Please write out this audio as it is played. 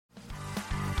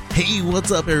Hey, what's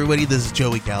up, everybody? This is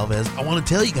Joey Galvez. I want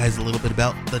to tell you guys a little bit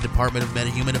about the Department of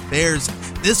Meta-Human Affairs.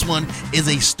 This one is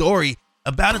a story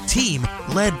about a team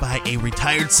led by a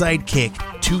retired sidekick,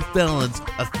 2 felons,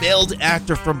 a failed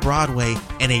actor from Broadway,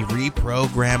 and a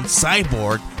reprogrammed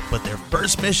cyborg. But their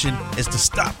first mission is to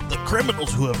stop the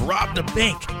criminals who have robbed a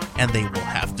bank, and they will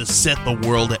have to set the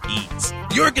world at ease.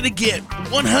 You're going to get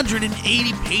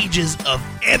 180 pages of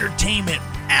entertainment,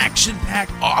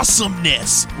 action-packed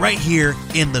awesomeness right here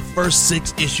in the first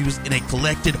 6 issues in a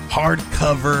collected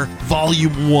hardcover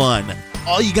volume 1.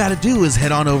 All you got to do is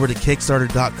head on over to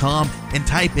Kickstarter.com and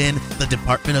type in the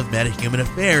Department of Meta-Human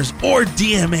Affairs or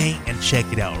DMA and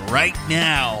check it out right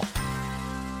now.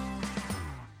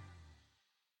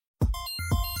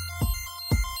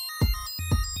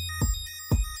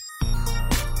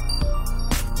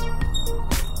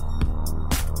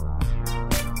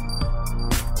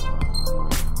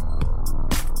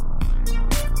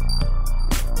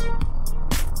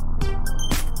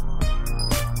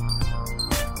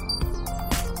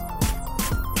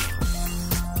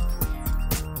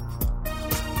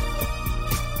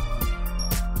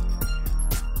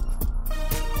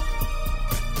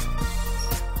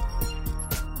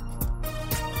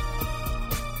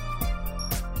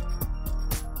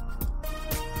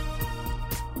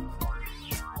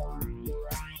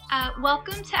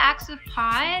 Welcome to Acts of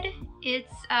Pod.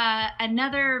 It's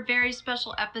another very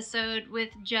special episode with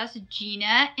just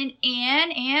Gina and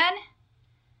Anne. Anne?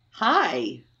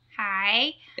 Hi.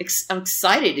 Hi. I'm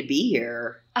excited to be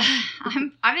here.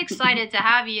 I'm excited to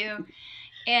have you.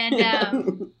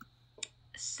 And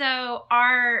so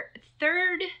our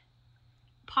third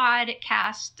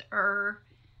podcaster,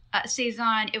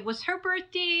 Cezanne, it was her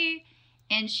birthday,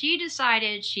 and she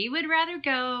decided she would rather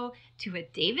go to a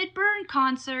David Byrne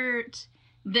concert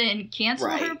than cancel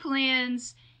her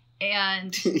plans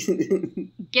and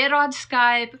get on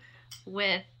Skype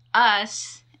with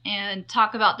us and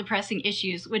talk about depressing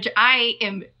issues, which I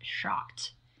am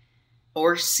shocked.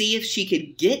 Or see if she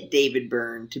could get David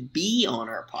Byrne to be on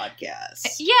our podcast.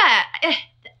 Yeah.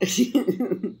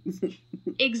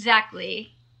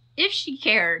 Exactly. If she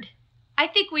cared. I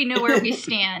think we know where we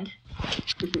stand.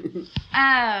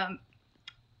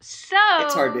 So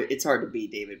it's hard to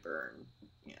beat David Byrne.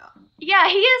 Yeah,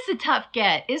 he is a tough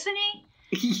get, isn't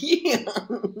he?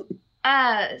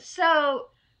 Yeah. So,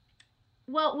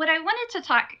 well, what I wanted to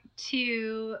talk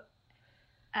to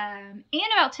Anne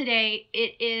about today,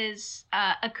 it is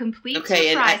a complete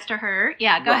surprise to her.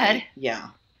 Yeah, go ahead. Yeah,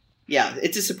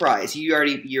 it's a surprise.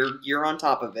 You're on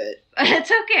top of it.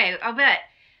 It's okay, I'll bet.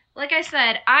 Like I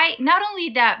said, I not only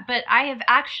that, but I have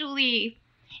actually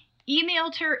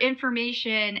emailed her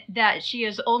information that she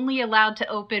is only allowed to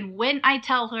open when I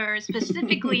tell her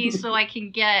specifically so I can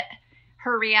get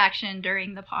her reaction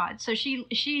during the pod. So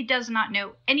she does not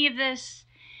know any of this,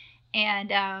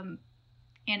 and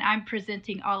I'm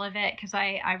presenting all of it because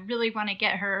I really want to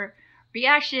get her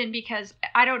reaction, because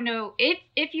I don't know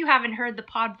if you haven't heard the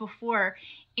pod before,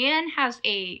 Anne has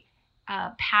a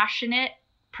passionate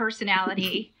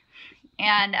personality,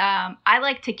 and I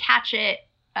like to catch it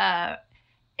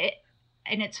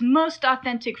in its most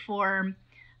authentic form,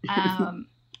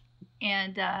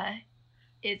 and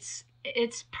it's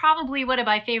probably one of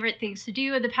my favorite things to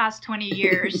do in the past 20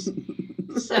 years.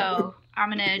 So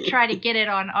I'm gonna try to get it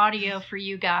on audio for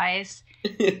you guys.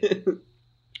 But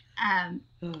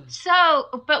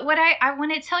what I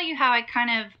want to tell you how I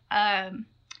kind of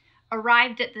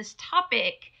arrived at this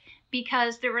topic,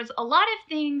 because there was a lot of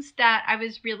things that I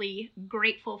was really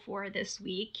grateful for this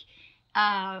week.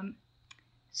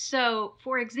 So,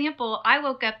 for example, I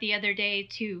woke up the other day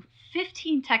to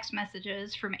 15 text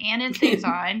messages from Anne and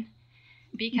Cezanne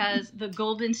because the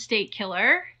Golden State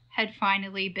Killer had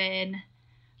finally been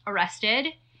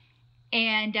arrested.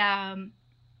 And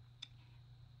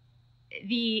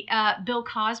the Bill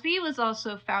Cosby was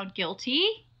also found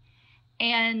guilty.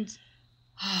 And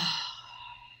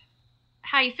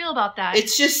how you feel about that?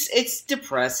 It's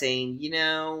depressing,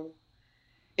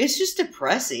 It's just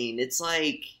depressing. It's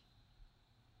like,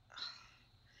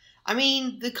 I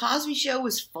mean, the Cosby Show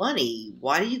was funny.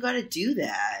 Why do you got to do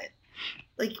that?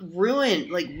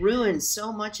 Ruin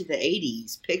so much of the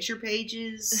 80s. Picture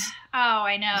pages. Oh,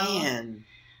 I know.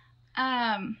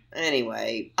 Man.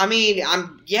 Anyway, I mean,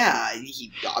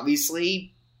 he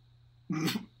obviously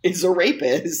is a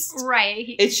rapist.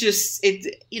 Right. It's just,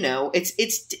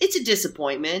 it's a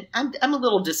disappointment. I'm a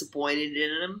little disappointed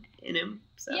in him.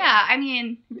 So. Yeah, I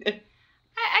mean,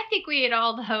 I think we had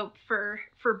all the hope for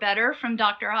better from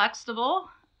Dr. Huxtable.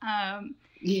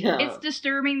 Yeah. It's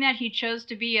disturbing that he chose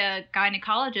to be a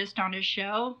gynecologist on his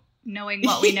show, knowing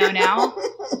what we know now.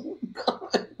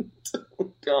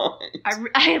 God.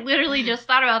 I literally just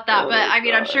thought about that, but I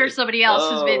mean, I'm sure somebody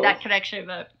else has made that connection,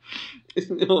 but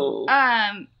No.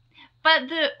 but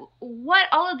what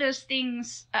all of those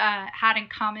things had in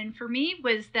common for me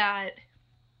was that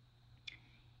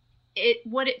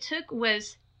what it took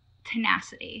was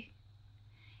tenacity.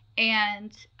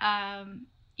 And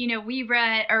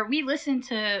we listened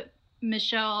to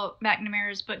Michelle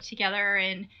McNamara's book together,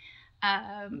 and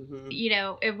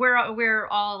we're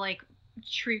all like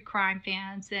true crime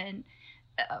fans, and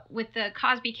with the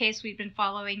Cosby case, we've been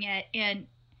following it, and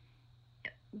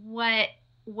what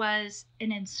was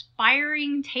an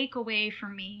inspiring takeaway for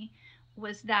me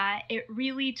was that it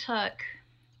really took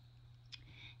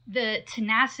the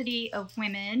tenacity of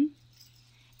women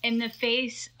in the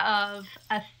face of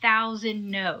 1,000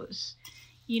 no's.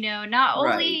 Not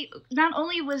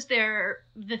only was there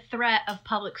the threat of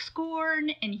public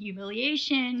scorn and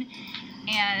humiliation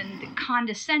and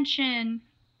condescension,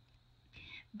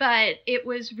 but it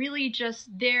was really just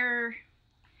their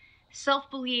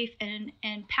self-belief and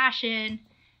passion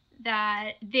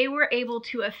that they were able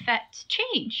to affect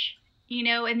change,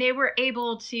 and they were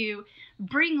able to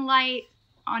bring light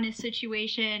on a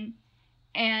situation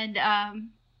and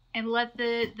let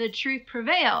the truth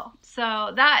prevail.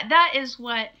 So that is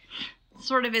what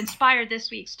sort of inspired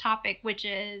this week's topic, which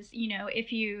is,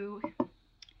 if you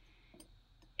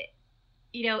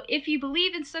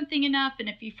believe in something enough, and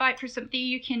if you fight for something,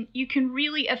 you can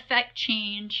really affect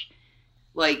change.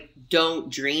 Like,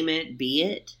 don't dream it, be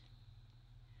it.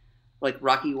 Like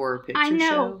Rocky Horror Picture Show. I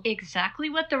know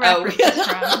exactly what the reference is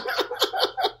from.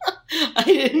 I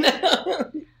didn't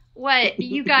know. What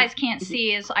you guys can't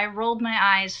see is I rolled my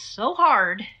eyes so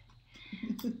hard.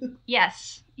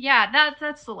 Yes. Yeah,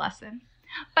 that's the lesson.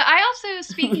 But I also,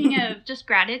 speaking of just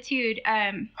gratitude,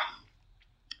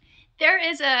 there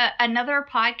is another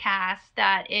podcast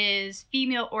that is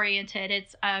female oriented.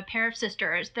 It's a pair of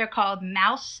sisters. They're called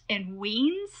Mouse and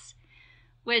Weens,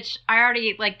 which I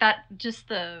already like that. Just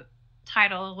the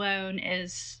title alone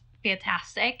is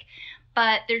fantastic.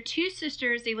 But they're two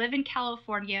sisters. They live in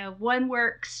California. One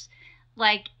works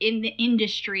like in the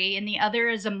industry and the other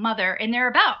is a mother, and they're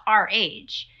about our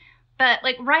age. But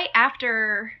like right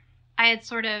after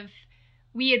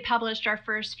we had published our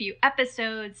first few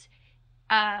episodes,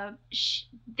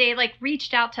 they like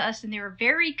reached out to us, and they were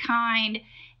very kind.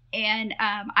 And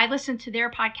I listened to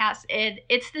their podcast, and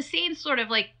it's the same sort of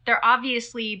like, they're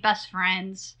obviously best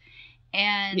friends,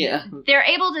 and they're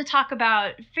able to talk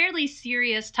about fairly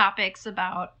serious topics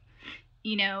about,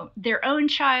 their own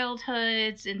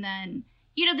childhoods, and then,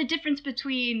 the difference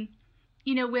between,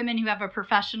 women who have a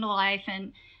professional life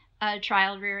and a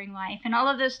child rearing life, and all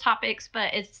of those topics.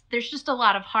 But there's just a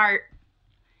lot of heart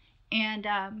and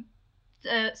a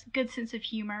good sense of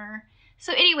humor.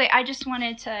 So anyway, I just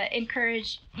wanted to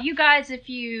encourage you guys, if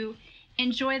you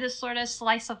enjoy this sort of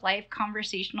slice of life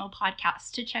conversational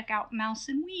podcast, to check out Mouse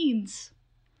and Weens.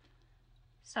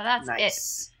 So that's it.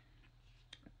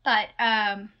 But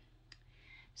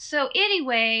so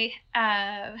anyway,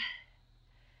 our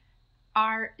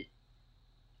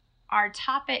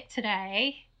topic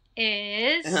today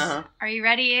is, are you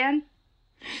ready, Anne?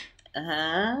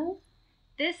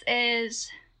 This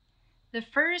is the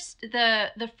first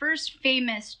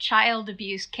famous child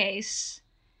abuse case.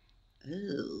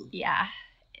 Ooh. Yeah.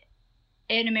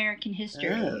 In American history.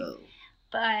 Oh.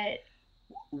 But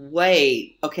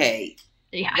wait, okay.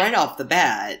 Yeah. Right off the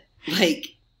bat,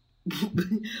 like,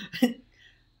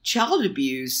 child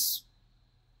abuse,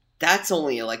 that's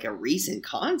only like a recent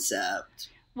concept.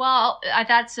 Well,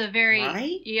 that's a very,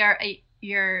 right?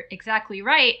 You're exactly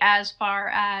right, as far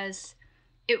as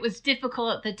it was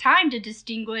difficult at the time to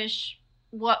distinguish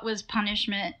what was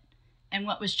punishment and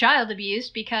what was child abuse,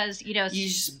 because, you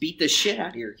just beat the shit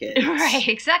out of your kids. Right,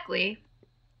 exactly.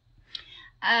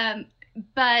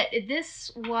 But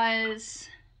this was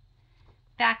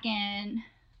back in,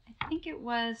 I think it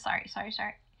was, sorry.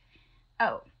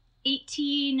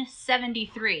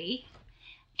 1873.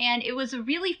 And it was a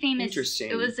really famous, Interesting.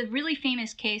 It was a really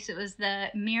famous case. It was the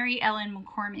Mary Ellen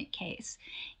McCormick case.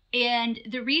 And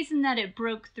the reason that it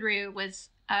broke through was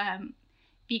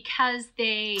because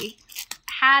they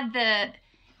had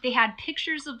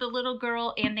pictures of the little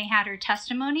girl, and they had her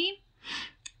testimony.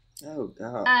 Oh,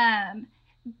 God.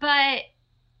 But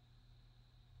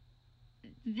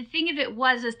the thing of it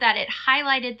is that it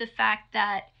highlighted the fact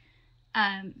that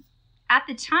at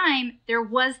the time there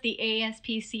was the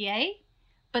ASPCA,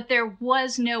 but there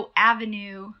was no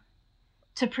avenue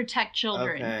to protect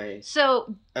children. Okay.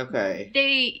 So okay.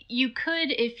 You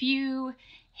could, if you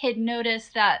had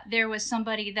noticed that there was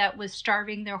somebody that was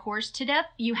starving their horse to death,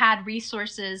 you had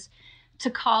resources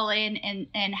to call in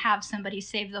and have somebody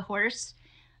save the horse.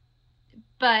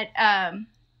 But and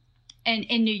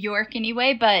in New York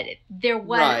anyway, but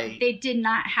they did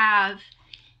not have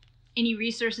any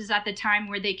resources at the time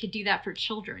where they could do that for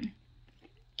children.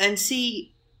 And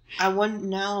see,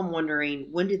 now I'm wondering,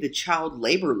 when did the child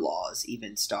labor laws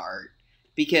even start?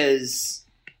 Because,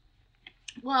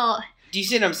 well, do you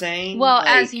see what I'm saying? Well,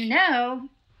 as you know,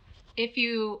 if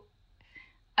you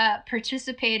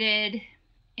participated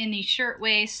in the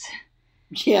shirtwaist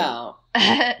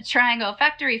triangle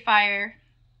factory fire,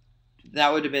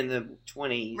 that would have been the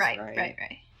 20s, right?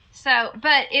 Right. So,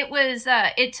 but it was,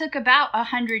 it took about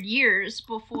 100 years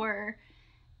before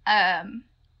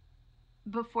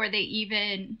they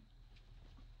even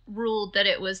ruled that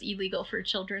it was illegal for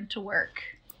children to work.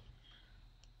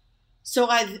 So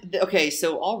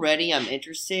so already I'm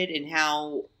interested in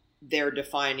how they're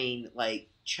defining, like,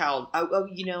 child,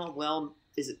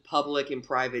 is it public and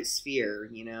private sphere,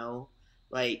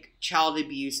 like child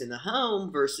abuse in the home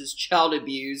versus child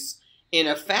abuse in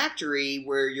a factory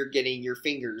where you're getting your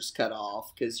fingers cut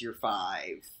off because you're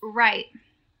 5. Right.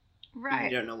 You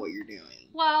don't know what you're doing.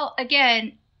 Well,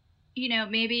 again,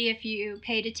 maybe if you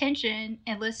paid attention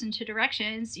and listened to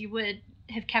directions, you would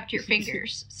have kept your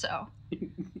fingers. So.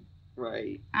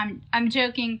 Right. I'm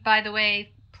joking, by the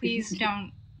way. Please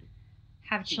don't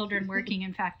have children working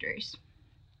in factories.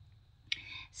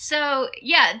 So,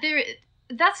 yeah,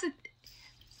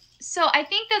 so I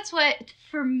think that's what,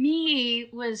 for me,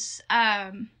 was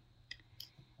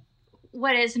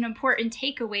what is an important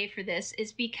takeaway for this,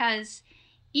 is because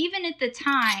even at the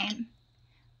time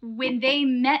when they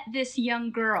met this young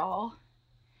girl,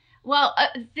 well,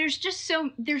 there's just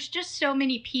so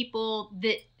many people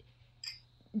that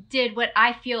did what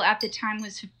I feel at the time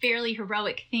was a fairly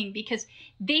heroic thing, because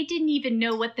they didn't even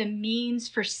know what the means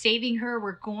for saving her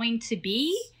were going to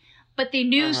be, but they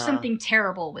knew something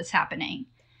terrible was happening.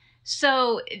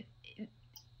 So,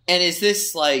 and is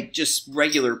this like just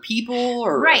regular people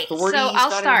or authorities? So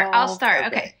I'll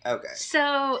start. Okay.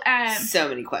 So, so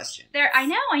many questions.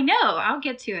 I know. I'll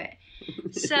get to it.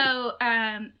 So,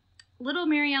 little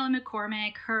Mary Ellen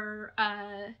McCormick, her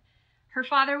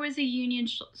father was a Union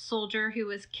soldier who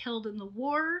was killed in the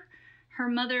war. Her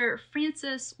mother,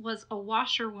 Frances, was a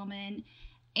washerwoman,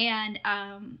 and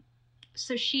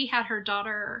so she had her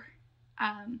daughter.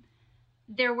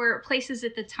 There were places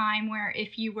at the time where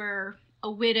if you were a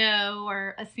widow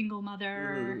or a single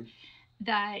mother,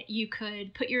 that you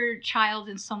could put your child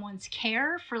in someone's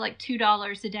care for like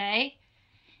 $2 a day.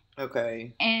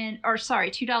 Okay.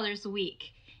 $2 a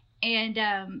week.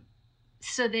 And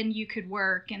so then you could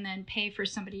work and then pay for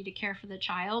somebody to care for the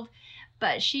child.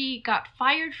 But she got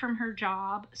fired from her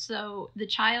job, so the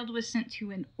child was sent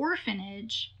to an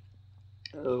orphanage.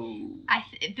 Oh.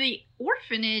 The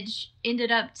orphanage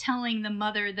ended up telling the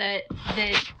mother that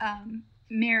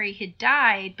Mary had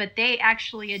died, but they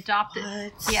actually adopted.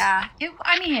 What? Yeah. Oh,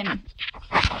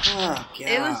 God.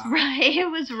 It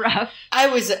was rough. I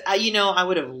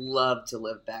would have loved to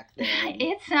live back then.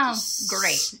 It sounds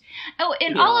great. Oh,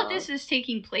 and all of this is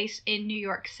taking place in New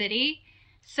York City.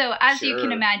 So as you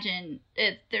can imagine,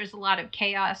 there's a lot of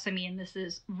chaos. I mean, this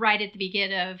is right at the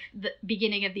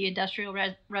beginning of the Industrial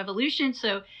Revolution.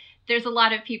 So there's a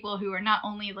lot of people who are not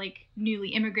only like newly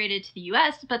immigrated to the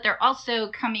U.S., but they're also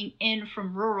coming in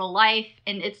from rural life.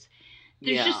 And there's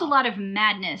just a lot of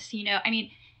madness, I mean,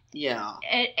 yeah.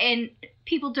 And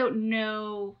people don't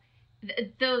know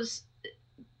those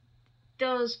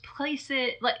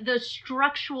places, like those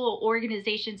structural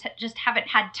organizations just haven't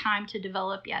had time to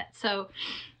develop yet. So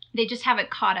they just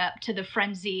haven't caught up to the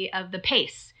frenzy of the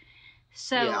pace.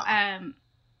 So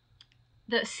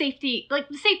the safety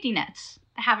nets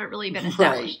haven't really been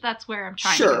established. Right. That's where I'm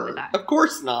trying to go with that. Of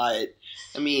course not.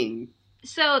 I mean,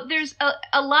 so there's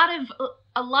a lot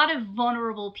of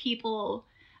vulnerable people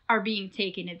are being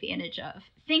taken advantage of.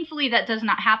 Thankfully, that does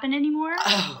not happen anymore.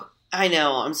 Oh, I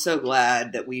know. I'm so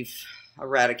glad that we've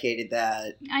eradicated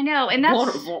that. I know, and that's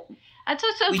what's so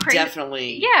crazy.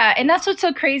 Definitely. Yeah, and that's what's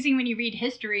so crazy when you read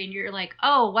history and you're like,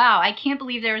 oh wow, I can't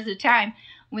believe there was a time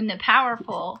when the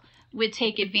powerful would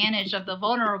take advantage of the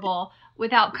vulnerable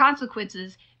without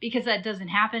consequences, because that doesn't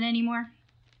happen anymore.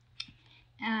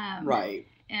 Right.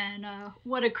 And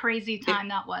what a crazy time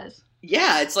that was.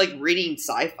 Yeah, it's like reading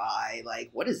sci-fi. Like,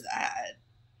 what is that?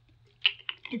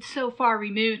 It's so far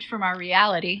removed from our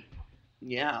reality.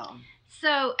 Yeah.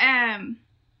 So,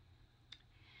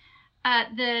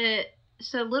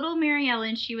 little Mary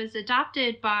Ellen, she was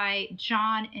adopted by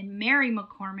John and Mary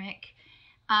McCormick.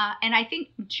 And I think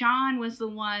John was the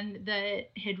one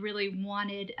that had really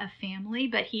wanted a family,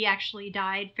 but he actually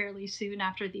died fairly soon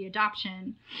after the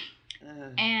adoption.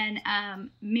 And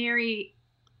Mary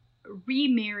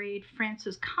remarried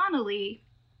Francis Connolly,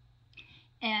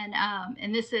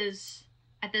 and this is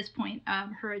at this point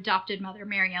her adopted mother,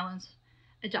 Mary Ellen's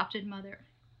adopted mother,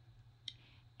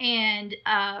 and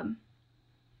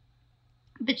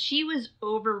but she was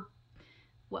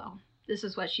this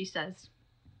is what she says.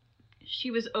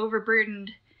 She was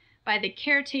overburdened by the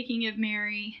caretaking of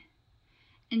Mary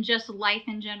and just life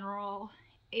in general,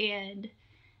 and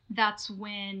that's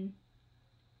when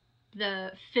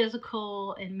the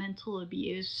physical and mental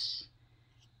abuse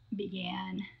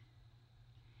began.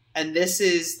 And this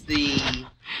is the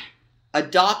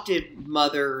adopted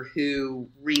mother who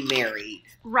remarried.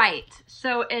 Right.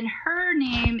 So, and her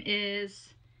name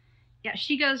is,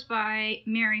 she goes by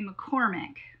Mary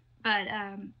McCormick, but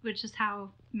which is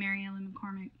how Mary Ellen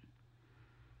McCormick.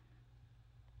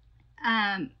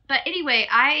 But anyway,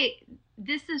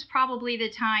 this is probably the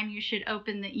time you should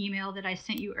open the email that I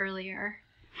sent you earlier.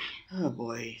 Oh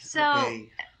boy. So okay.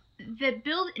 the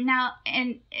build now,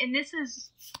 and this is,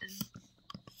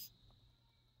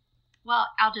 well,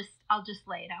 I'll just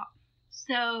lay it out.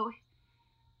 So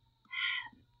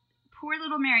poor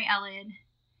little Mary Ellen,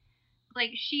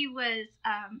 like she was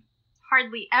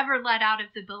hardly ever let out of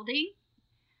the building.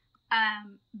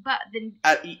 But then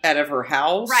out of her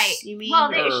house, right? You mean?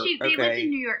 Well, they lived in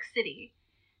New York City,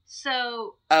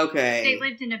 so they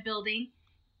lived in a building,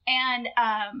 and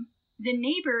the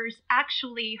neighbors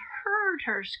actually heard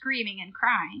her screaming and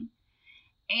crying,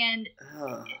 and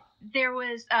there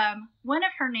was one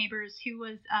of her neighbors who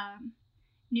was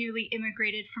newly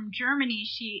immigrated from Germany.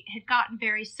 She had gotten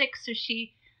very sick, so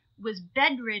she was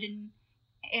bedridden,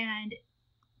 and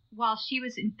while she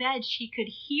was in bed, she could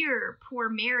hear poor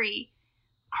Mary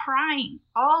crying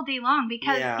all day long,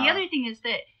 because the other thing is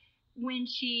that when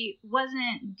she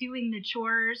wasn't doing the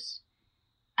chores,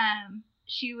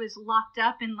 she was locked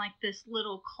up in like this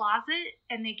little closet,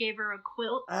 and they gave her a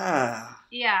quilt.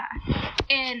 Yeah.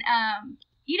 And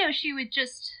she would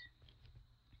just,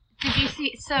 did you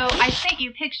see, so I sent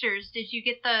you pictures. Did you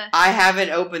get the, I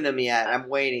haven't opened them yet. I'm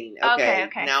waiting. Okay.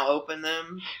 Now open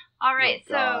them. All right.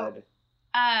 Oh, God. So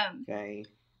okay,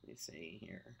 let me see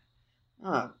here.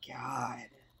 Oh God.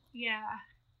 Yeah.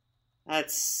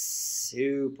 That's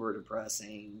super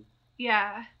depressing.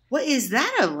 Yeah. What is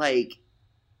that? A like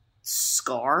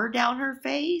scar down her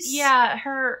face? Yeah,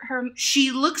 her.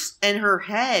 She looks, and her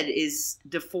head is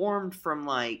deformed from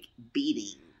like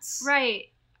beatings.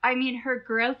 Right. I mean, her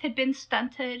growth had been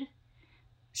stunted.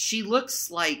 She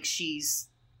looks like she's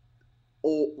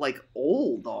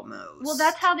old almost. Well,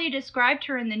 that's how they described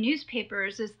her in the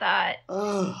newspapers, is that,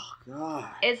 oh God,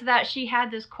 is that she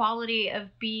had this quality of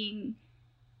being,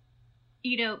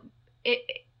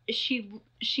 she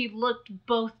looked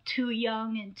both too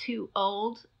young and too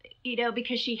old,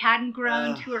 because she hadn't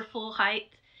grown to her full height,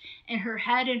 and her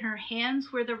head and her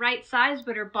hands were the right size,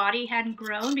 but her body hadn't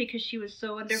grown because she was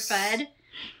so underfed.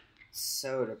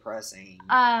 So depressing.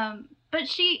 But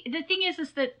the thing is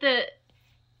that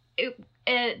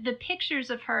the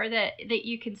pictures of her that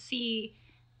you can see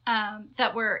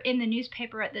that were in the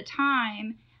newspaper at the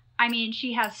time, I mean,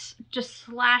 she has just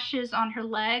slashes on her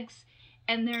legs,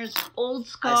 and there's old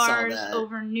scars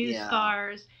over new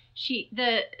scars.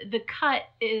 The cut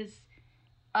is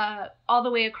all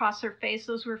the way across her face.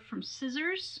 Those were from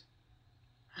scissors.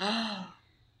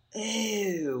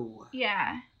 Ew.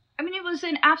 Yeah. I mean, it was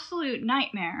an absolute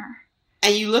nightmare.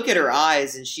 And you look at her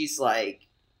eyes, and she's like,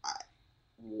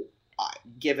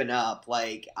 given up.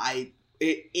 Like,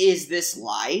 is this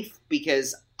life?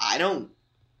 Because I don't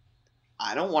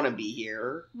want to be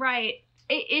here. Right.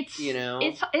 It's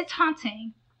it's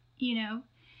haunting,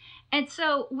 And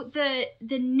so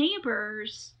the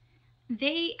neighbors,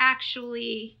 they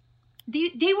actually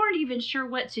they weren't even sure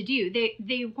what to do.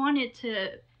 They wanted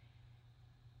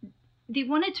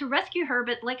to rescue her,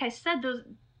 but like I said,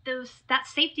 that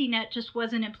safety net just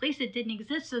wasn't in place. It didn't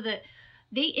exist, so that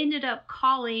they ended up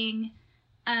calling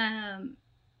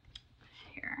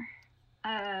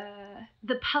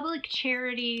the Public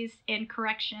Charities and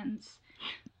Corrections,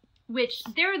 which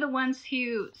they're the ones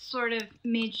who sort of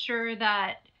made sure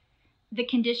that the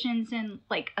conditions in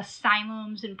like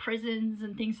asylums and prisons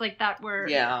and things like that were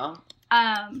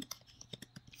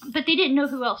but they didn't know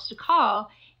who else to call,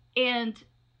 and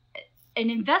an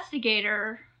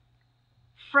investigator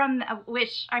from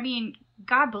which, I mean,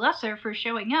 God bless her for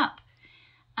showing up.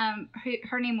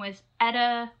 Her name was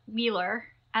Etta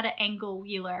Engel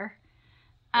Wheeler.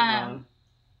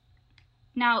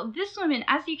 Now, this woman,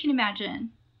 as you can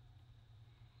imagine,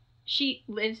 she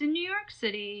lives in New York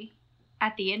City.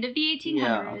 at the end of the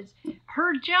 1800s,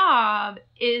 her job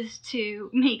is to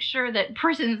make sure that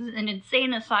prisons and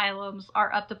insane asylums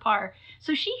are up to par.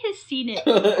 So she has seen it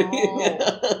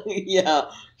all.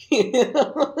 Yeah.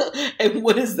 And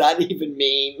what does that even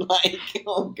mean? Like,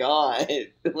 oh God.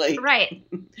 Like, right.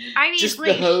 I mean, just like,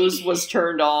 the hose was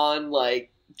turned on,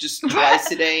 like, just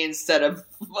twice a day instead of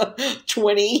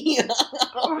 20.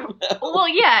 Well,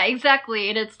 yeah, exactly.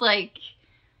 And it's like,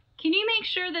 can you make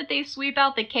sure that they sweep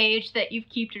out the cage that you're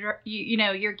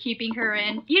keeping her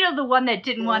in? You know, the one that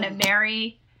didn't want to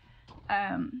marry.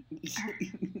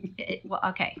 Well,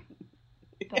 okay,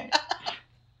 but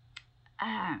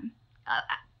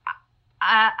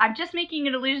I'm just making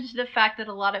an allusion to the fact that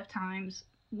a lot of times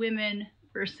women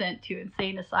were sent to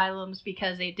insane asylums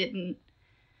because they didn't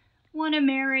want to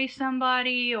marry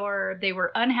somebody, or they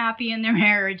were unhappy in their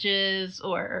marriages,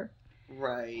 or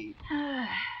right.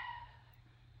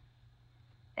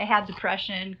 They had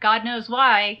depression. God knows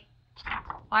why.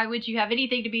 Why would you have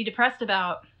anything to be depressed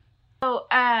about? So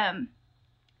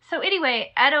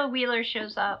anyway, Etta Wheeler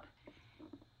shows up,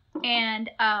 and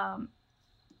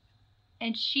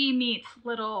she meets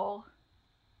little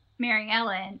Mary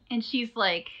Ellen, and she's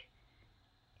like,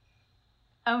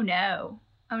 "Oh no,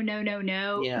 oh no, no,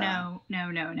 no, Yeah.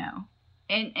 no,"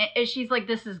 and she's like,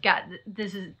 "This is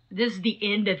the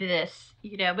end of this,"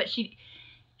 you know. But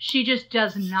she just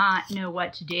does not know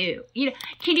what to do. You know,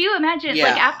 can you imagine,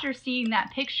 like, after seeing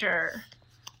that picture,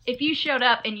 if you showed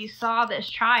up and you saw this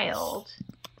child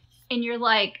and you're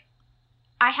like,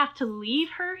 I have to leave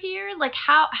her here? Like,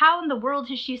 how in the world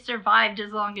has she survived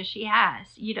as long as she has,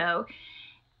 you know?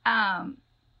 And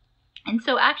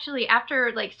so actually,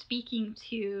 after, like, speaking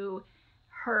to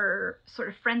her sort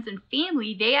of friends and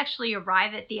family, they actually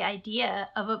arrive at the idea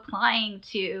of applying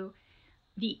to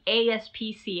the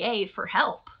ASPCA for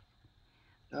help.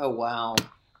 Oh, wow.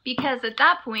 Because at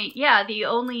that point, yeah, the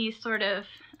only sort of,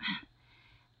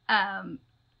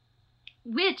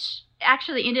 which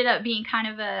actually ended up being kind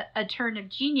of a turn of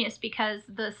genius, because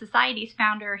the society's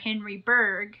founder, Henry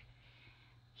Berg,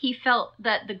 he felt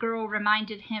that the girl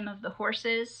reminded him of the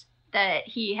horses that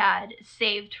he had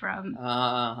saved from.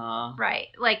 Uh-huh. Right.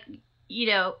 Like, you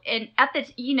know, and at the,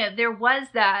 you know, there was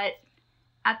that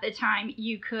at the time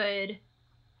you could,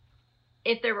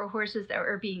 if there were horses that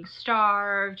were being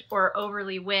starved or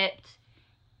overly whipped,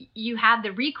 you had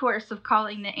the recourse of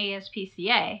calling the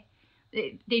ASPCA.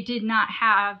 They did not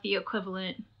have the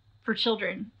equivalent for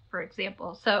children, for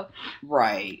example. So,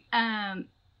 right.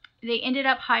 They ended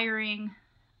up hiring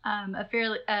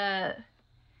a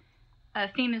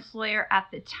famous lawyer at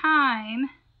the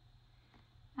time.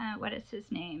 What is his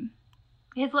name?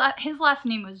 His last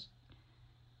name was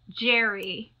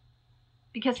Jerry,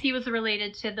 because he was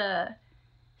related to the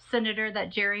senator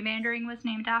that gerrymandering was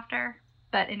named after.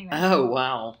 But anyway. Oh,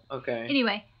 wow. Okay.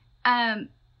 Anyway, and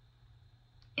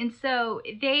so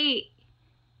they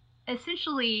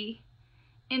essentially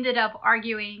ended up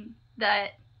arguing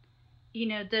that, you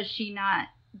know, does she not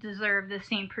deserve the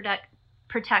same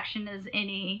protection as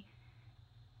any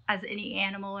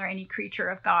animal or any creature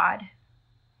of God?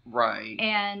 Right.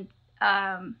 And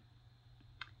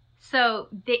so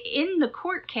in the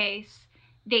court case,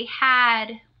 they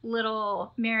had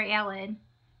little Mary Ellen,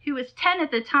 who was 10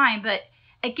 at the time, but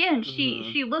again,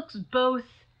 she looks both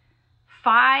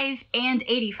 5 and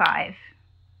 85.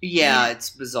 Yeah,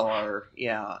 it's bizarre.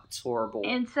 Yeah, it's horrible.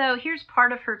 And so here's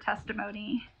part of her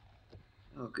testimony.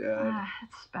 Oh, God.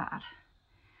 It's bad.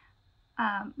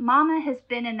 Mama has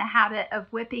been in the habit of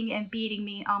whipping and beating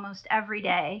me almost every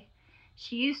day.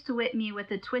 She used to whip me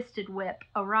with a twisted whip,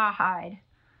 a rawhide.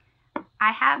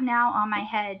 I have now on my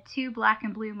head 2 black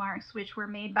and blue marks which were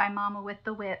made by Mama with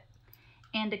the whip,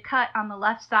 and a cut on the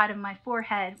left side of my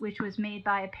forehead which was made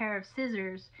by a pair of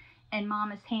scissors in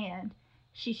Mama's hand.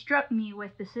 She struck me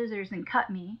with the scissors and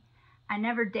cut me. I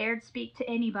never dared speak to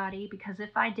anybody because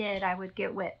if I did, I would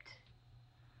get whipped.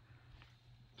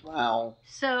 Wow.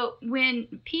 So when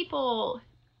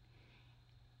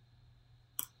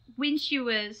she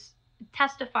was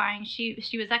testifying, she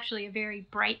was actually a very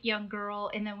bright young girl,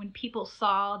 and then when people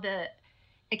saw the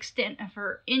extent of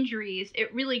her injuries,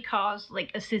 it really caused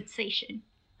like a sensation.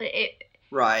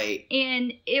 Right.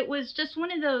 And it was just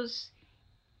one of those,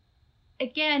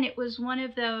 again, it was one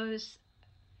of those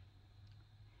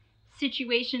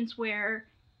situations where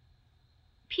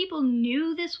people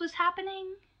knew this was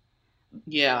happening.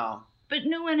 Yeah. But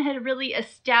no one had really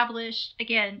established,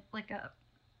 again, like a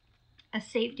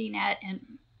safety net,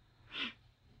 and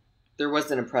there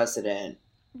wasn't a precedent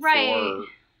right for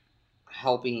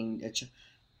helping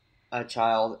a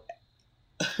child.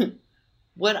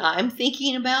 What I'm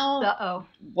thinking about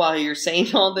while you're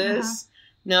saying all this,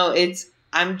 No,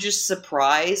 I'm just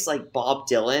surprised like Bob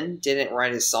Dylan didn't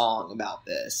write a song about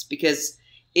this because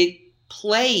it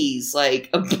plays like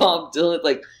a Bob Dylan,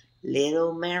 like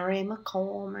Little Mary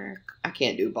McCormick. I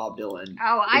can't do Bob Dylan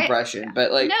impression,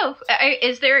 but like no.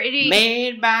 Is there any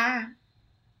made by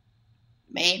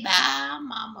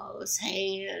Mama's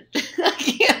hand? I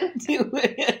can't do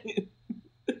it.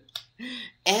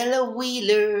 Ella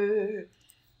Wheeler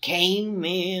came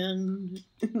in.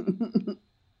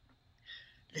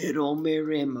 Little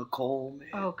Mary McCormick.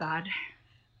 Oh God.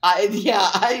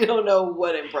 I don't know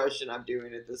what impression I'm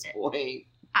doing at this point.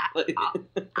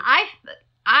 I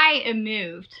am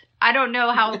moved. I don't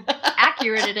know how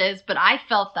accurate it is, but I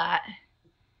felt that.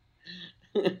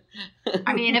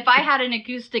 I mean, if I had an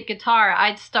acoustic guitar,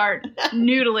 I'd start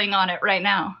noodling on it right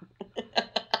now.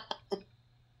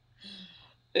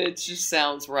 It just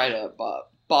sounds right up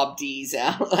Bob D's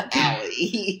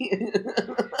alley.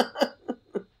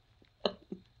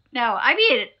 No, I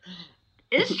mean,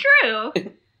 it's true.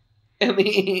 I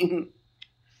mean,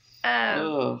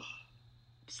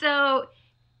 so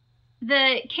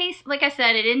the case, like I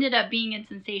said, it ended up being a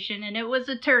sensation, and it was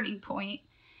a turning point.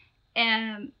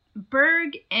 And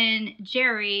Berg and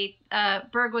Jerry,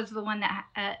 Berg was the one that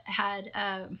had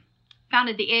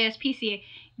founded the ASPCA.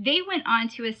 They went on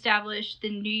to establish the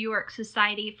New York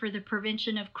Society for the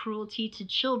Prevention of Cruelty to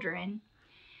Children.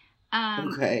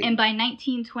 Okay. And by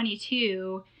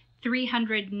 1922,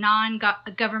 300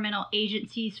 non-governmental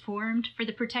agencies formed for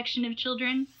the protection of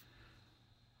children.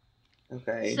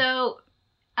 Okay. So,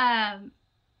 I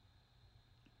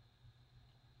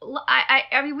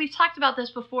mean, we've talked about this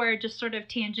before, just sort of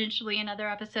tangentially in other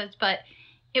episodes, but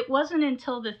it wasn't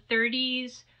until the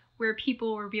 30s where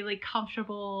people were really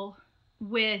comfortable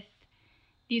with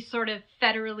these sort of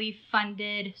federally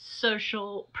funded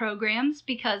social programs,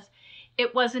 because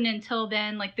it wasn't until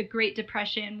then, like the Great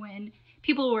Depression, when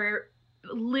people were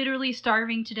literally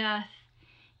starving to death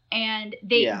and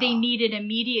they needed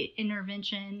immediate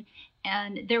intervention.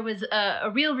 And there was a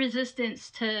real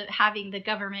resistance to having the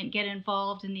government get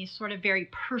involved in these sort of very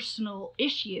personal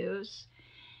issues.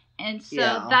 And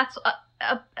so that's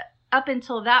up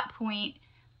until that point,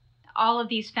 all of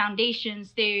these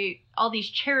foundations, all these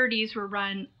charities were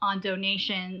run on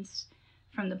donations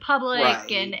from the public.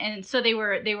 Right. And so they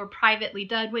were privately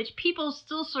done, which people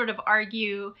still sort of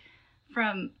argue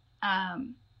from,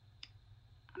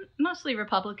 mostly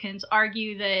Republicans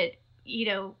argue that,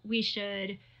 we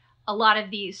should, a lot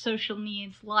of these social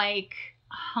needs like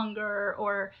hunger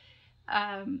or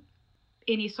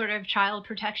any sort of child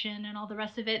protection and all the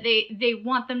rest of it, they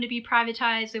want them to be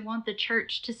privatized. They want the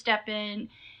church to step in,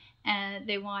 and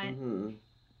they want. Mm-hmm.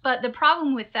 But the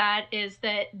problem with that is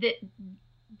that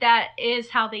is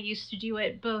how they used to do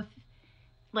it, both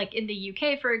like in the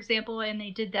UK, for example, and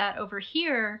they did that over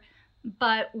here.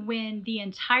 But when the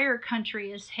entire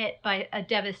country is hit by a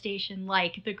devastation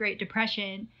like the Great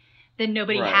Depression, then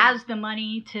nobody has the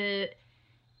money to,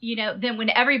 then when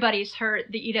everybody's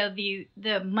hurt, the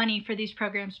money for these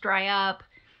programs dry up.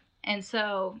 And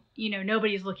so,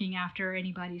 nobody's looking after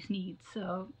anybody's needs.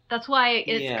 So that's why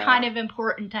it's kind of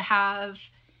important to have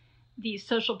these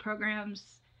social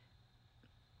programs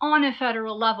on a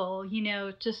federal level,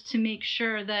 just to make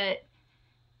sure that,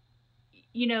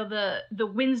 the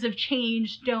winds of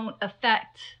change don't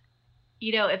affect,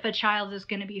 if a child is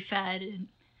going to be fed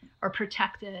or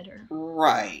protected or.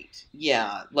 Right.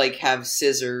 Yeah. Like have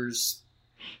scissors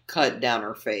cut down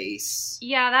her face.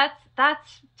 Yeah,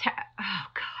 that's oh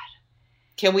God.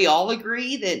 Can we all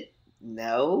agree that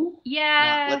no?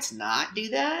 Yeah. Let's not do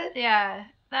that? Yeah.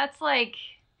 That's like.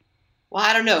 Well,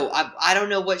 I don't know. I don't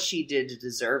know what she did to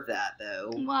deserve that,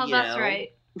 though. Well, that's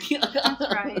right.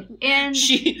 That's right. And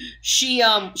she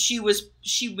was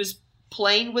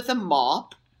playing with a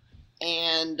mop,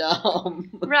 and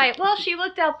right. Well, she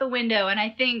looked out the window, and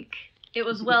I think it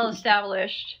was well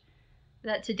established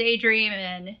that to daydream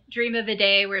and dream of a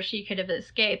day where she could have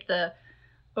escaped the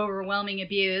overwhelming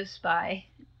abuse by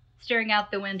staring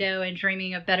out the window and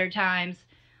dreaming of better times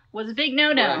was a big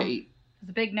no-no. Right. It was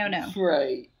a big no-no.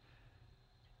 Right.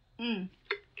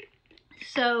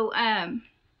 So,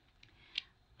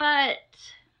 but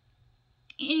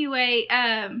anyway,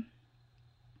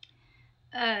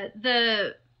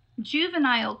 the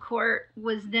juvenile court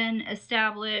was then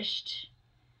established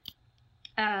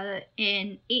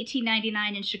in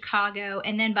 1899 in Chicago,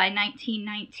 and then by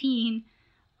 1919,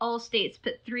 all states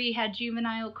but 3 had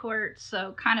juvenile courts,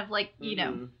 so kind of like,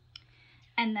 and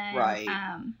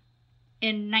then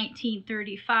in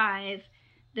 1935,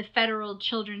 the Federal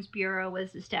Children's Bureau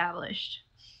was established,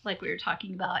 like we were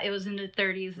talking about. It was in the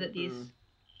 30s that these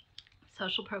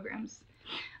social programs.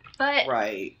 But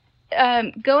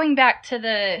going back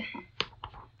to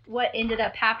what ended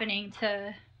up happening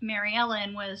to Mary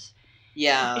Ellen was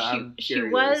she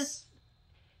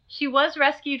was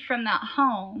rescued from that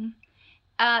home.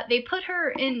 They put her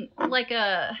in like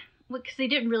because they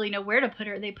didn't really know where to put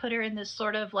her. They put her in this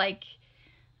sort of like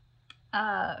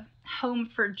home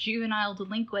for juvenile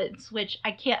delinquents, which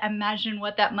I can't imagine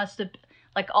what that must have,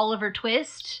 like Oliver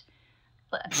Twist,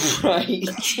 right?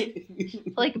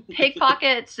 Like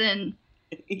pickpockets and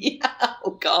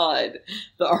oh God,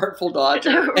 the Artful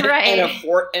Dodger, right?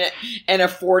 And a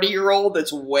 40-year-old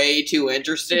that's way too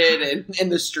interested in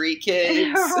the street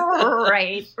kids,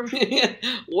 right?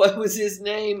 What was his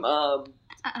name?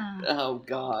 Oh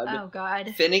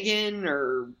God, Finnegan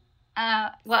or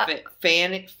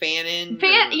Fannin.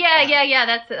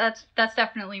 Yeah. That's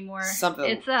definitely more something.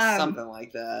 It's something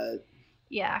like that.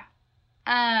 Yeah.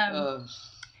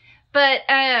 But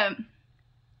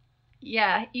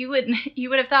yeah, you would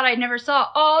have thought I never saw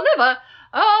Oliver.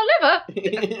 But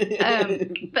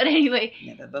anyway,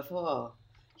 never before.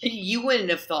 You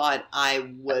wouldn't have thought I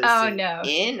was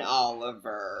in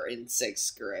Oliver in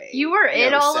 6th grade. You were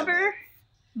in Oliver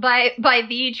by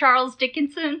the Charles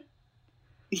Dickinson.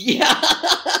 Yeah.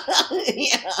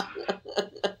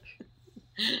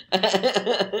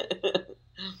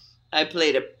 I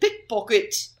played a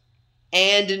pickpocket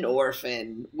and an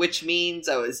orphan, which means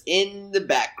I was in the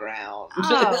background.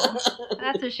 Oh,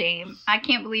 that's a shame. I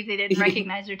can't believe they didn't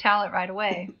recognize your talent right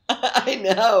away. I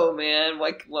know, man.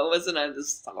 Why wasn't I the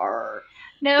star?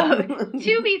 No,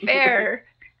 to be fair,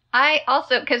 I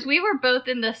also, because we were both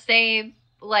in the same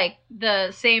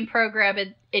program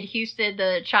at Houston,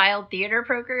 the child theater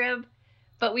program.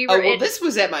 But we were. This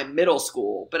was at my middle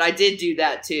school, but I did do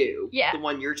that too. Yeah. The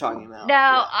one you're talking about.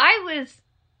 Now, I was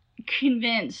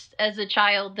convinced as a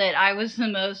child that I was the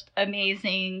most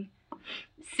amazing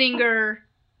singer,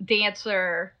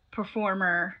 dancer,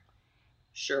 performer.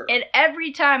 Sure. And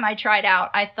every time I tried out,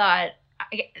 I thought,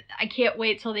 I can't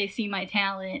wait till they see my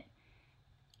talent.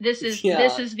 This is the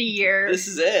year. This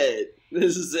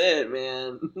is it,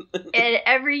 man. And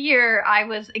every year I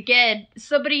was, again,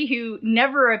 somebody who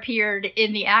never appeared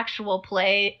in the actual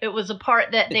play. It was a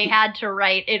part that they had to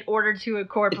write in order to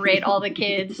incorporate all the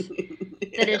kids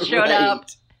that had showed up.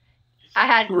 I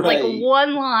had like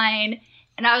one line,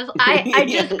 and I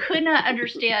just could not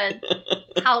understand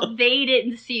how they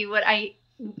didn't see what I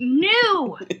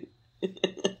knew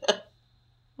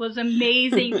was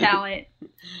amazing talent.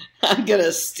 I'm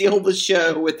gonna steal the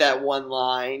show with that one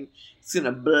line. It's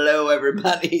gonna blow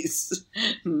everybody's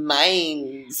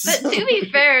minds. But to be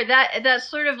fair, that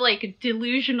sort of like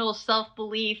delusional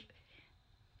self-belief,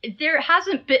 there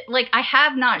hasn't been, like, I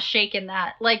have not shaken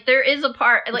that. Like, there is a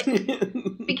part, like,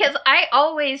 because I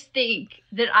always think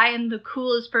that I am the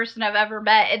coolest person I've ever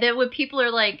met. And then when people are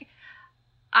like,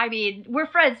 I mean, we're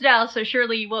friends now, so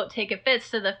surely you won't take offense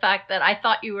to the fact that I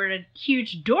thought you were a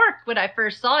huge dork when I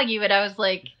first saw you. And I was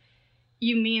like,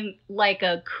 you mean like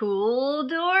a cool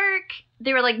dork?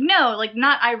 They were like, no, like,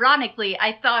 not ironically.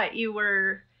 I thought you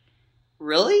were.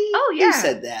 Really? Oh, yeah. Who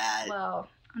said that? Well,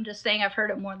 I'm just saying I've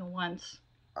heard it more than once.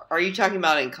 Are you talking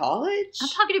about in college? I'm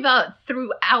talking about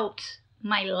throughout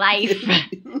my life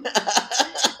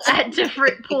at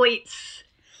different points.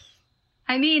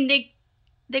 I mean,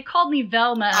 they called me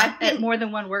Velma at more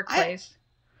than one workplace.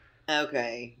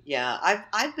 Okay, yeah.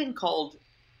 I've been called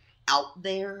out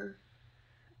there.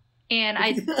 And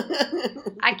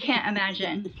I can't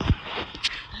imagine.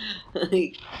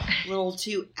 Like, a little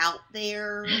too out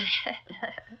there.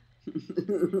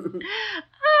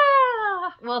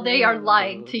 Well, they are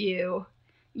lying to you.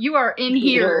 You are in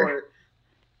here.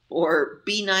 Or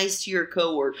be nice to your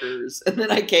coworkers. And then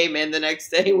I came in the next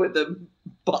day with a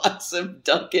box of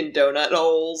Dunkin' Donut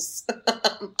holes.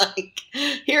 I'm like,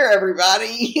 here,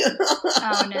 everybody.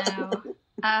 Oh, no.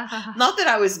 Not that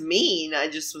I was mean. I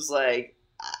just was like...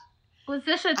 Was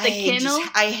this at the kennel?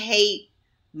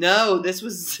 No, this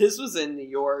was in New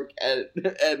York at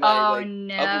my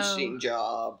publishing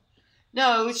job.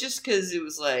 No, it was just because it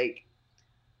was like,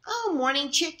 oh,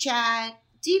 morning chit chat,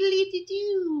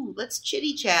 doodly-doo, let's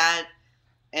chitty chat.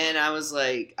 And I was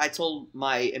like, I told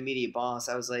my immediate boss,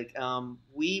 I was like,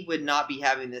 we would not be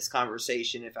having this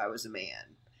conversation if I was a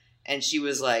man. And she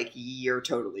was like, you're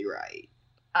totally right.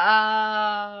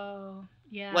 Oh,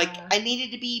 yeah. Like, I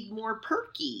needed to be more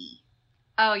perky.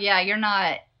 Oh, yeah,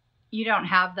 you don't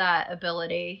have that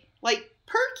ability. Like,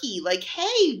 perky, like,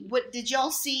 hey, what, did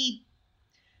y'all see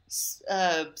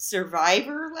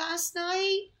Survivor last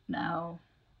night? No.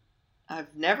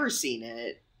 I've never seen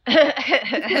it.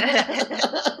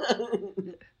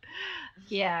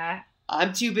 Yeah.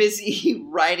 I'm too busy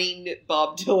writing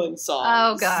Bob Dylan songs.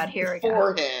 Oh God, here we go.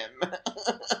 For him.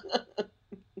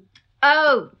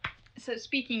 Oh, so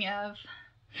speaking of,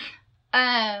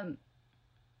 the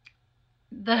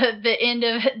end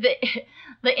of the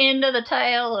end of the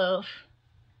tale of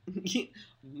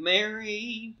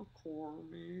Mary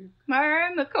McCormick.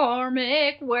 Mary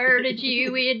McCormick, where did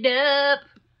you end up?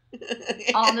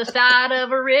 On the side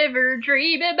of a river,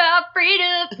 dreaming about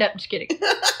freedom. No, I'm just kidding.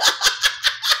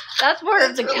 That's more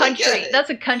of the really country. good. That's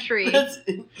a country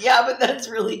Yeah, but that's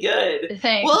really good.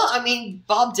 thing. Well, I mean,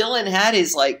 Bob Dylan had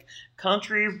his, like,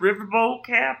 country riverboat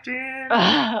captain.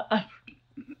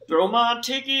 Throw my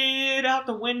ticket out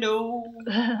the window.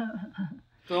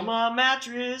 Throw my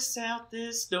mattress out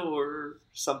this door.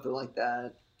 Something like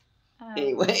that.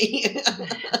 Anyway.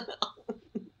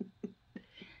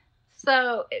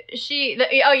 So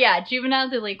juvenile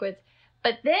delinquents.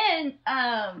 But then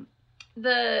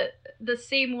the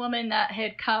same woman that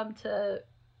had come to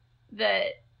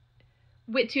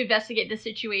investigate the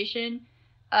situation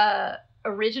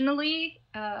originally,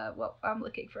 I'm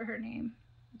looking for her name.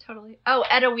 Totally. Oh,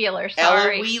 Etta Wheeler.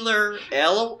 Sorry. Ella Wheeler.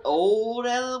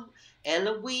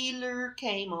 Ella Wheeler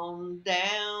came on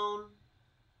down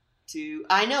to.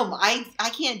 I know. I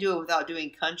can't do it without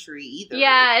doing country either.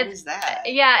 Yeah, what is that?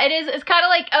 Yeah, it is. It's kind of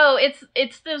like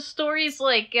it's those stories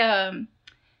like like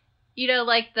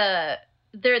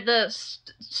they're the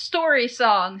story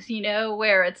songs,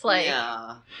 where it's like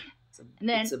and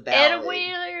then it's a ballad. Etta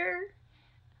Wheeler.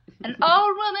 An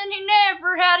old woman who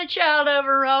never had a child of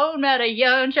her own met a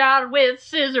young child with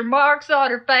scissor marks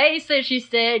on her face, and she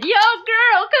said, "Young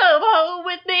girl, come home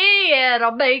with me, and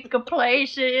I'll make a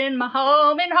place in my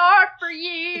home and heart for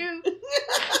you."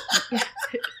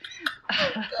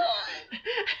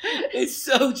 It's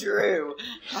so true.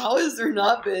 How has there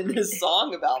not been a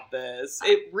song about this?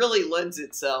 It really lends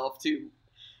itself to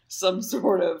some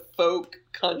sort of folk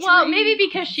country. Well, maybe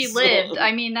because she song. lived.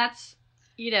 I mean, that's,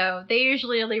 they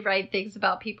usually only write things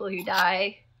about people who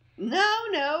die.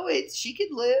 No, she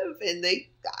could live, and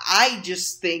I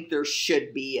just think there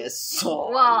should be a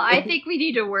song. Well, I think we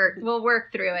need to we'll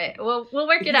work through it. We'll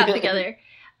work it out together.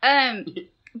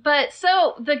 But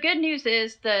so the good news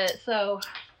is Etta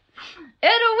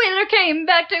Wheeler came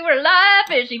back to her life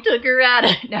and she took her out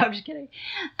of... No, I'm just kidding.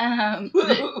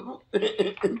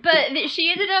 But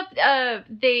she ended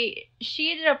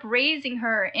up raising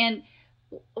her, and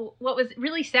what was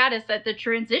really sad is that the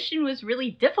transition was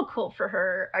really difficult for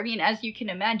her. I mean, as you can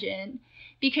imagine,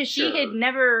 because she had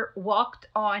never walked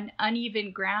on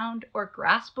uneven ground or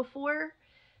grass before.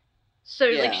 So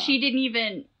like she didn't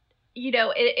even,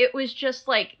 it was just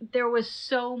like there was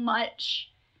so much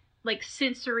like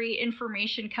sensory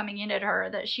information coming in at her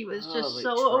that she was just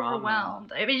so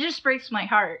overwhelmed. I mean, it just breaks my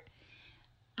heart.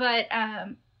 But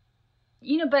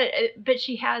but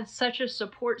she had such a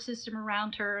support system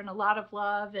around her and a lot of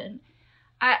love, and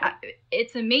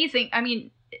it's amazing. I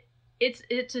mean,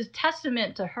 it's a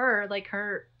testament to her, like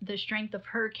the strength of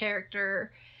her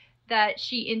character, that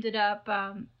she ended up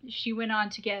she went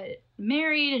on to get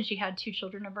married, and she had 2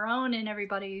 children of her own, and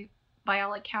everybody, by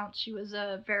all accounts, she was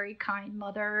a very kind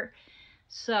mother.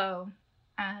 So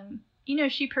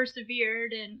she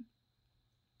persevered and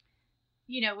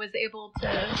was able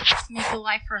to make a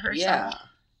life for herself. Yeah.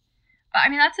 But I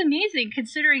mean, that's amazing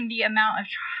considering the amount of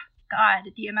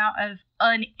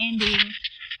unending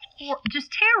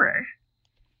just terror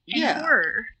and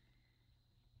horror.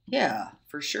 Yeah,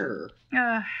 for sure.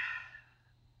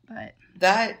 But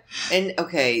that, and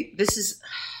okay, this is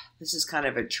kind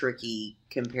of a tricky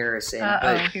comparison.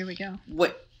 But here we go.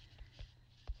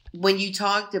 When you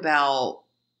talked about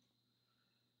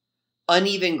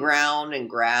uneven ground and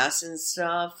grass and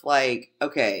stuff, like,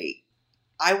 okay,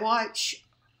 I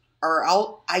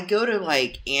go to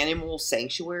like animal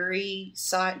sanctuary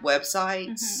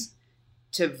websites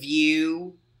to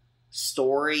view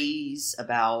stories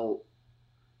about,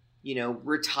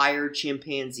 retired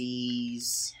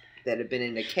chimpanzees that have been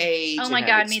in a cage. Oh my and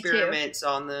God, have experiments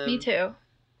on them. Me too.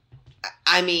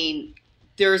 I mean,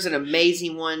 there's an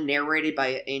amazing one narrated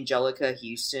by Angelica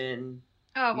Houston.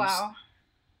 Oh wow.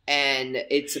 And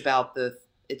it's about a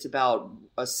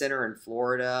center in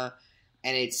Florida,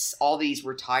 and it's all these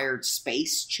retired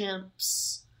space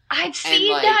chimps. I've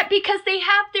seen that because they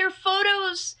have their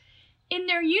photos in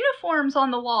their uniforms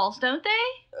on the walls, don't they?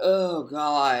 Oh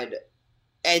God.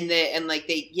 And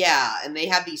they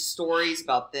have these stories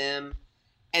about them,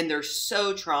 and they're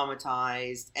so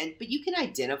traumatized, but you can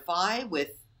identify with,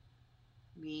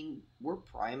 I mean, we're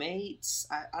primates.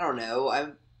 I don't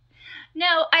know.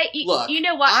 Look, you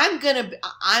know what?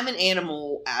 I'm an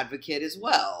animal advocate as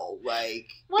well.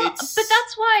 Like, but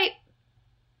that's why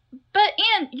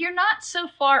And you're not so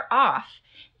far off,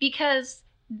 because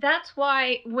that's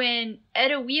why when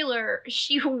Etta Wheeler,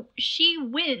 she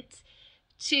went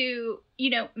to,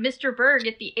 Mr. Berg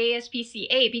at the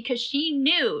ASPCA, because she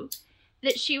knew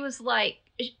that she was like,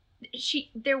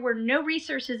 there were no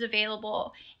resources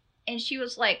available. And she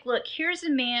was like, look, here's a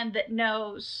man that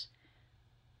knows,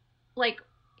 like,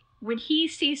 when he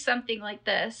sees something like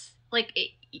this, like,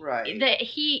 right, that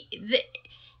he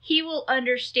will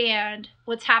understand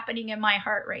what's happening in my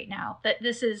heart right now. That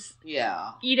this is,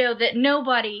 that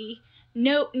nobody,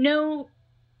 no,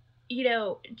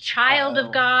 child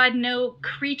of God, no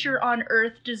creature on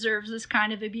earth deserves this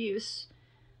kind of abuse.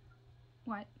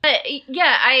 What?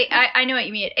 Yeah, I know what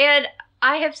you mean. And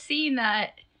I have seen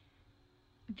that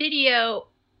video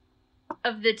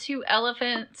of the two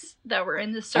elephants that were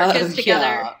in the circus together.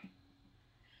 Yeah.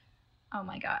 Oh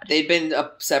my God. They've been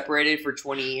separated for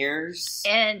 20 years.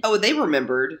 And they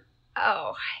remembered.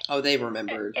 Oh, they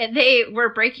remembered. And they were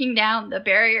breaking down the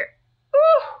barrier.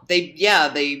 Woo!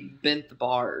 They bent the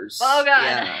bars. Oh God.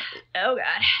 Yeah. Oh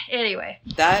God. Anyway.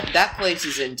 That place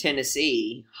is in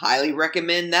Tennessee. Highly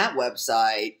recommend that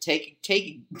website. Give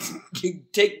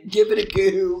it a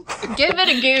goo. Give it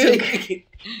a goo.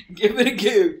 Give it a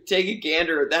goo. Take a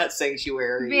gander at that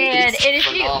sanctuary. Man, it's and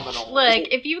phenomenal.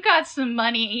 if you've got some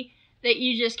money that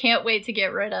you just can't wait to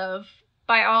get rid of,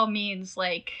 by all means,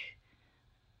 like,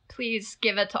 please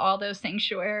give it to all those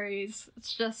sanctuaries.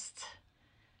 It's just,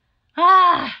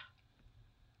 I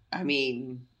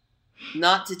mean,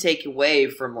 not to take away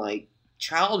from, like,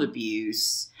 child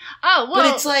abuse. Oh, well,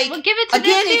 but it's like, give it to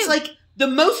again, them too. it's like the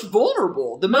most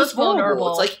vulnerable. The most vulnerable.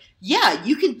 It's like, yeah,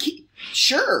 you can keep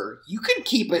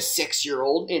a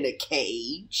 6-year-old in a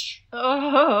cage.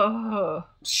 Oh.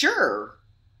 Sure.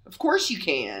 Of course you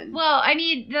can. Well, I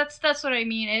mean, that's what I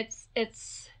mean.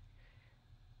 It's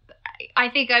I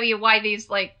think,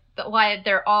 why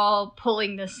they're all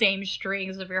pulling the same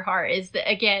strings of your heart is that,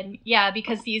 again,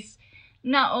 because these,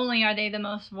 not only are they the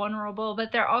most vulnerable,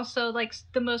 but they're also, like,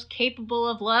 the most capable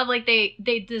of love. Like,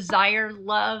 they desire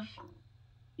love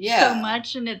so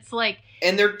much, and it's like,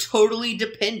 and they're totally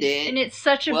dependent. And it's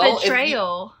such a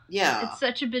betrayal. It's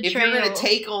such a betrayal. If you're going to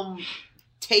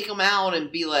take them out and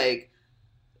be like,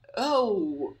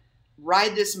 oh,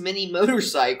 ride this mini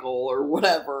motorcycle or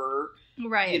whatever.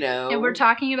 Right. And we're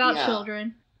talking about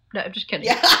children. No, I'm just kidding.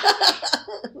 Yeah.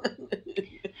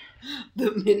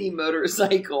 The mini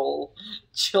motorcycle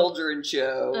children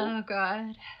show. Oh,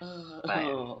 God.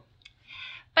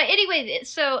 But anyway,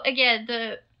 so again,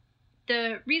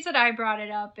 the reason I brought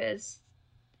it up is,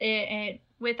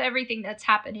 with everything that's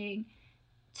happening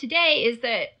today, is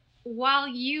that while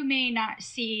you may not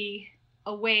see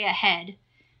a way ahead,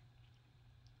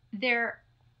 there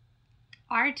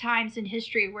are times in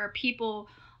history where people,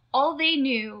 all they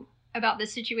knew about the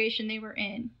situation they were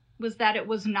in was that it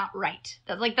was not right.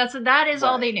 That is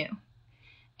all they knew.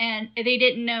 And they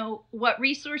didn't know what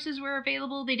resources were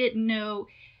available. They didn't know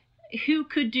who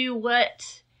could do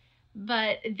what,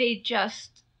 but they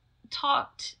just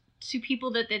talked to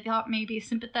people that they thought may be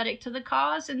sympathetic to the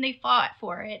cause, and they fought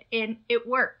for it, and it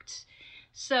worked.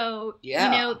 So,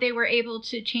 they were able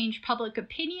to change public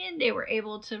opinion. They were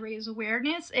able to raise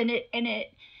awareness, and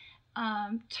it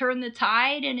turned the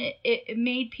tide, and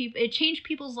it changed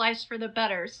people's lives for the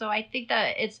better. So I think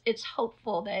that it's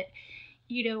hopeful that,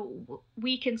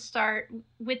 we can start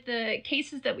with the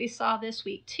cases that we saw this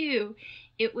week too.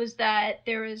 It was that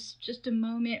there was just a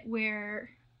moment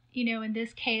where, in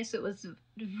this case, it was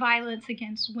violence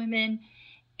against women,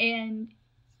 and,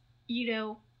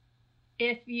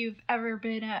 if you've ever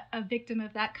been a victim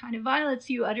of that kind of violence,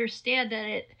 you understand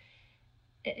that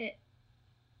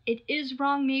it is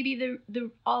wrong. Maybe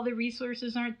all the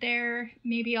resources aren't there.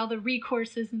 Maybe all the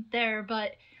recourse isn't there.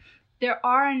 But there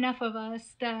are enough of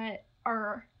us that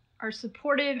are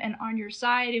supportive and on your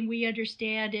side, and we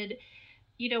understand it.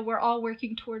 We're all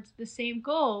working towards the same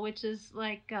goal, which is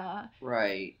like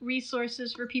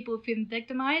resources for people who've been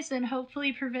victimized, and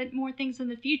hopefully prevent more things in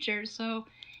the future. So,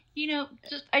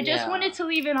 I just wanted to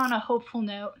leave it on a hopeful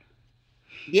note.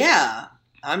 Yeah,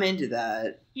 I'm into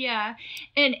that. Yeah,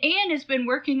 and Anne has been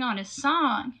working on a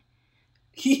song.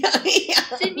 Yeah.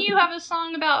 Didn't you have a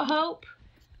song about hope?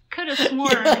 Could have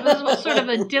sworn it was sort of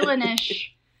a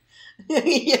Dylan-ish.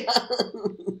 Yeah.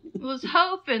 It was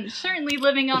hope, and certainly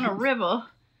living on a river.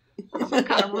 Some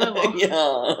kind of river.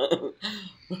 Yeah.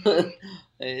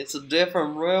 It's a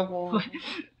different river.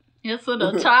 It's an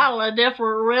entirely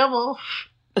different river.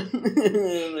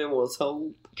 There was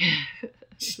hope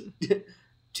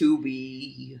to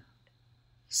be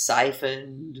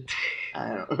siphoned. I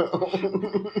don't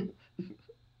know.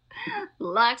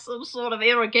 Like some sort of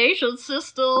irrigation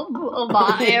system of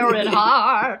my arid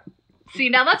heart. See,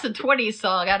 now that's a 20s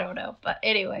song. I don't know, but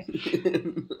anyway.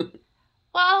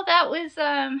 Well, that was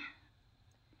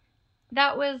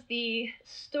the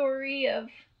story of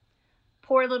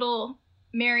poor little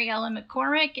Mary Ellen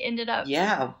McCormick. Ended up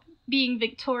being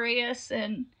victorious,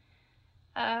 and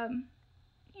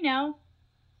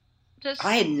just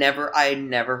I had never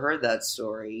heard that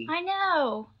story. I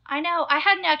know. I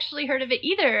hadn't actually heard of it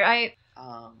either.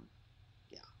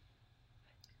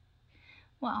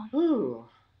 Well. Ooh.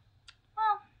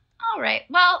 Well, all right.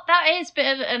 Well, that has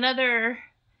been another,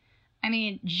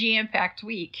 jam-packed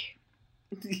week.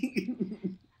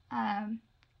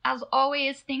 As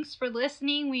always, thanks for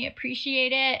listening. We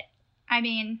appreciate it.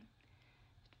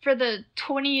 For the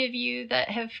 20 of you that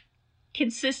have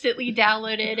consistently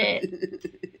downloaded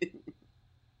it,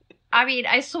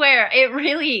 I swear,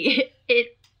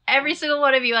 every single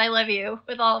one of you, I love you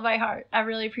with all of my heart. I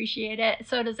really appreciate it.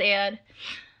 So does Ann.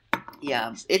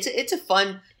 Yeah, it's a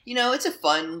fun, it's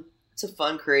a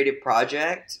fun creative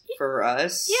project for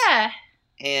us. Yeah.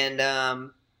 And,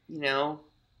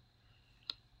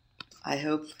 I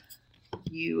hope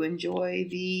you enjoy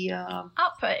the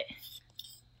output.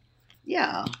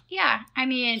 Yeah. Yeah,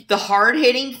 the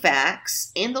hard-hitting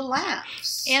facts and the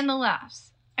laughs.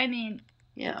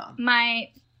 Yeah.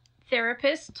 My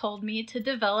therapist told me to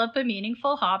develop a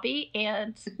meaningful hobby,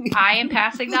 and I am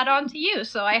passing that on to you.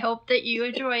 So I hope that you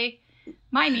enjoy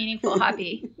my meaningful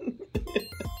hobby.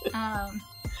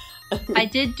 I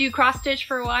did do cross stitch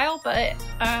for a while, but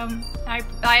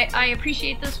I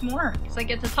appreciate this more because I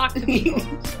get to talk to people.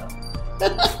 So.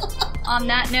 On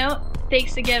that note,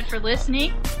 thanks again for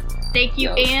listening. Thank you,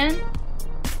 Ann.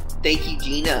 Thank you,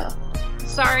 Gina.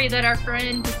 Sorry that our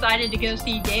friend decided to go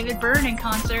see David Byrne in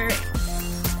concert,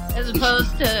 as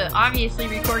opposed to obviously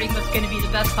recording what's going to be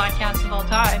the best podcast of all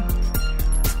time.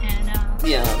 And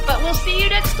but we'll see you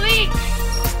next week.